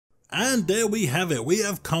And there we have it, we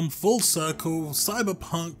have come full circle.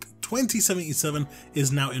 Cyberpunk 2077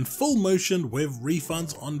 is now in full motion with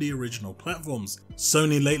refunds on the original platforms.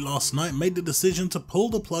 Sony late last night made the decision to pull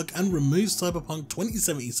the plug and remove Cyberpunk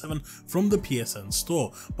 2077 from the PSN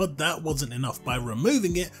store, but that wasn't enough. By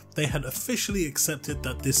removing it, they had officially accepted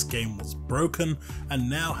that this game was broken and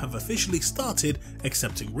now have officially started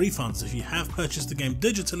accepting refunds. If you have purchased the game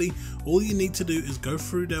digitally, all you need to do is go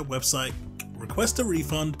through their website, request a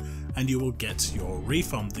refund, and you will get your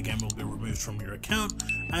refund. The game will be removed from your account,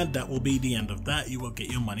 and that will be the end of that. You will get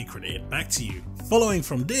your money credited back to you. Following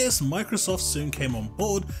from this, Microsoft soon came on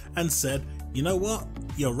board and said, you know what,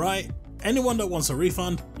 you're right, anyone that wants a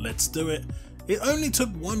refund, let's do it. It only took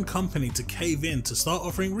one company to cave in to start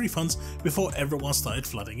offering refunds before everyone started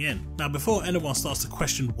flooding in. Now, before anyone starts to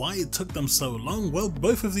question why it took them so long, well,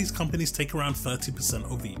 both of these companies take around 30%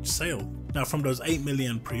 of each sale. Now, from those 8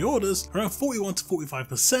 million pre-orders, around 41 to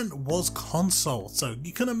 45% was console, so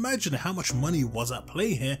you can imagine how much money was at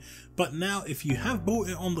play here. But now, if you have bought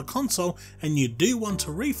it on the console and you do want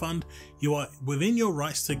a refund, you are within your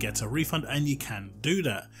rights to get a refund, and you can do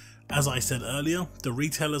that. As I said earlier, the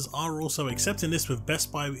retailers are also accepting this, with Best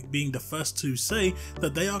Buy being the first to say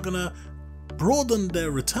that they are going to broaden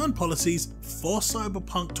their return policies for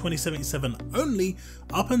Cyberpunk 2077 only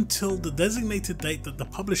up until the designated date that the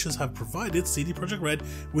publishers have provided, CD Projekt Red,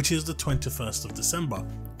 which is the 21st of December.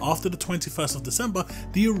 After the 21st of December,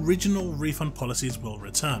 the original refund policies will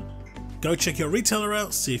return. Go check your retailer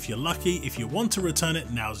out, see if you're lucky. If you want to return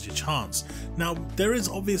it, now's your chance. Now, there is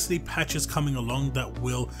obviously patches coming along that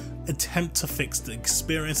will attempt to fix the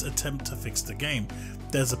experience, attempt to fix the game.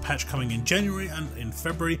 There's a patch coming in January and in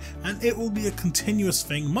February, and it will be a continuous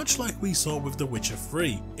thing, much like we saw with The Witcher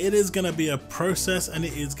 3. It is going to be a process, and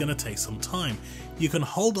it is going to take some time. You can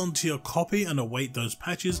hold on to your copy and await those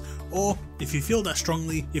patches, or if you feel that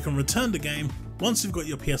strongly, you can return the game. Once you've got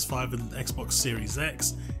your PS5 and Xbox Series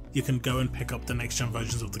X, you can go and pick up the next gen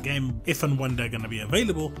versions of the game if and when they're going to be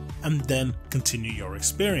available, and then continue your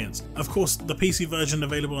experience. Of course, the PC version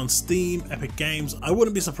available on Steam, Epic Games, I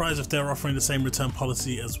wouldn't be surprised if they're offering the same return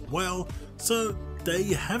policy as well. So there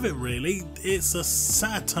you have it really. It's a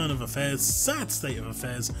sad turn of affairs, sad state of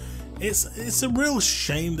affairs. It's a real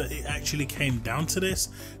shame that it actually came down to this.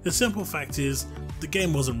 The simple fact is, the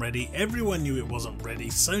game wasn't ready, everyone knew it wasn't ready,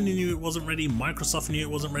 Sony knew it wasn't ready, Microsoft knew it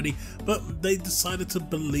wasn't ready, but they decided to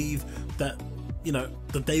believe that, you know,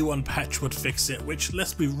 the day one patch would fix it, which,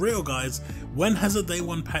 let's be real guys, when has a day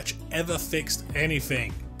one patch ever fixed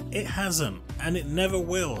anything? It hasn't, and it never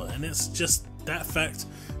will, and it's just that fact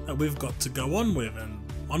that we've got to go on with. And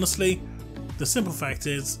honestly, the simple fact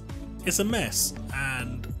is, it's a mess,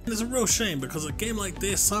 and it's a real shame, because a game like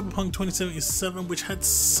this, Cyberpunk 2077, which had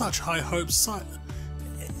such high hopes,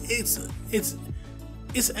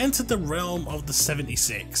 it's entered the realm of the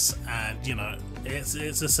 76, and you know, it's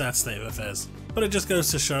a sad state of affairs. But it just goes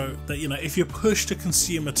to show that, you know, if you push the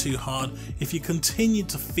consumer too hard, if you continue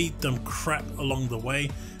to feed them crap along the way,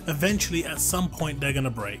 eventually at some point they're gonna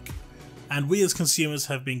break. And we as consumers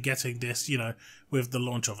have been getting this, you know, with the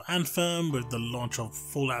launch of Anthem, with the launch of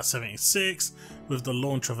Fallout 76, with the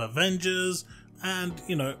launch of Avengers, and,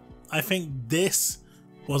 you know, I think this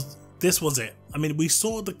was it. I mean, we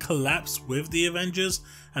saw the collapse with the Avengers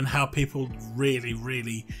and how people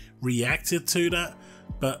really reacted to that,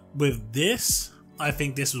 but with this, I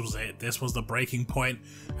think this was it. This was the breaking point,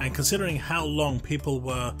 and considering how long people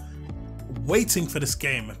were waiting for this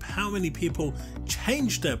game, how many people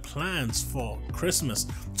changed their plans for Christmas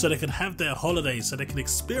so they could have their holidays, so they could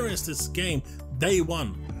experience this game day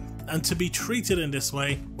one, and to be treated in this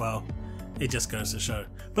way, well, it just goes to show.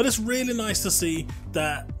 But it's really nice to see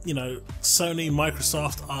that, you know, Sony,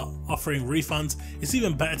 Microsoft are offering refunds. It's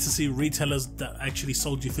even better to see retailers that actually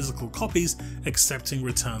sold you physical copies accepting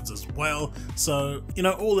returns as well. So, you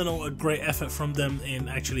know, all in all, a great effort from them in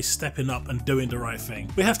actually stepping up and doing the right thing.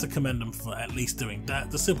 We have to commend them for at least doing that.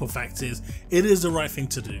 The simple fact is, it is the right thing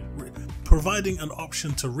to do. Providing an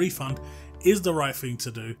option to refund is the right thing to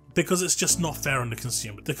do, because it's just not fair on the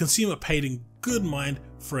consumer. The consumer paid in good mind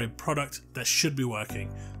for a product that should be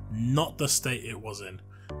working, not the state it was in.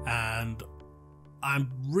 And I'm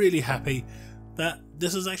really happy that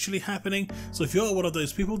this is actually happening. So if you're one of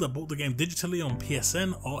those people that bought the game digitally on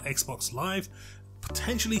PSN or Xbox Live,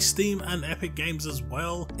 potentially Steam and Epic Games as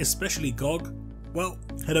well, especially GOG, well,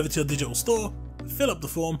 head over to your digital store, fill up the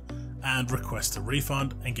form, and request a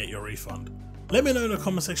refund and get your refund. Let me know in the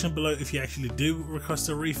comment section below if you actually do request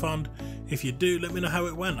a refund. If you do, let me know how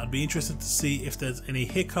it went. I'd be interested to see if there's any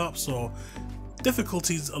hiccups or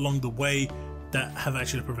difficulties along the way that have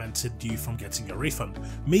actually prevented you from getting a refund.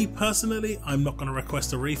 Me personally, I'm not going to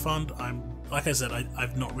request a refund. Like I said,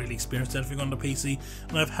 I've not really experienced anything on the PC,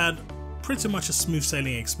 and I've had pretty much a smooth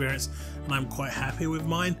sailing experience, and I'm quite happy with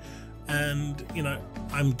mine. And you know,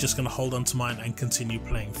 I'm just going to hold on to mine and continue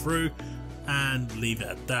playing through and leave it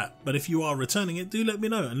at that. But if you are returning it, do let me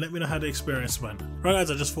know, and let me know how the experience went. Right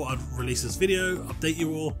guys, I just thought I'd release this video, update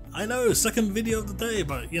you all. I know, second video of the day,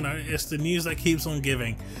 but you know, it's the news that keeps on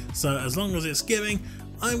giving. So as long as it's giving,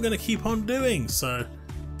 I'm going to keep on doing. So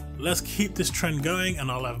let's keep this trend going,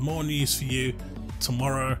 and I'll have more news for you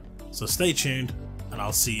tomorrow. So stay tuned, and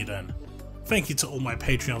I'll see you then. Thank you to all my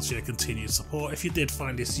Patreons for your continued support. If you did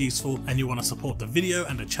find this useful and you want to support the video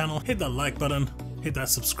and the channel, hit that like button, hit that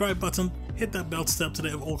subscribe button, hit that bell to stay up to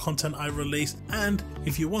date with all content I release, and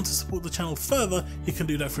if you want to support the channel further, you can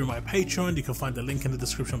do that through my Patreon. You can find the link in the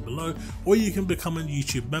description below, or you can become a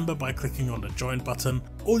YouTube member by clicking on the join button.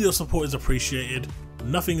 All your support is appreciated,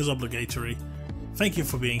 nothing is obligatory. Thank you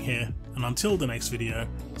for being here, and until the next video,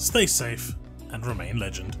 stay safe and remain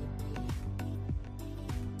legend.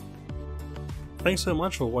 Thanks so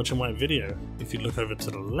much for watching my video. If you look over to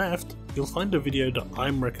the left, you'll find a video that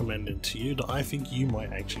I'm recommending to you that I think you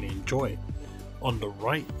might actually enjoy. On the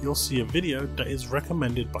right, you'll see a video that is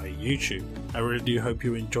recommended by YouTube. I really do hope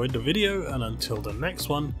you enjoyed the video, and until the next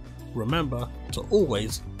one, remember to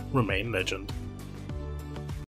always remain legend.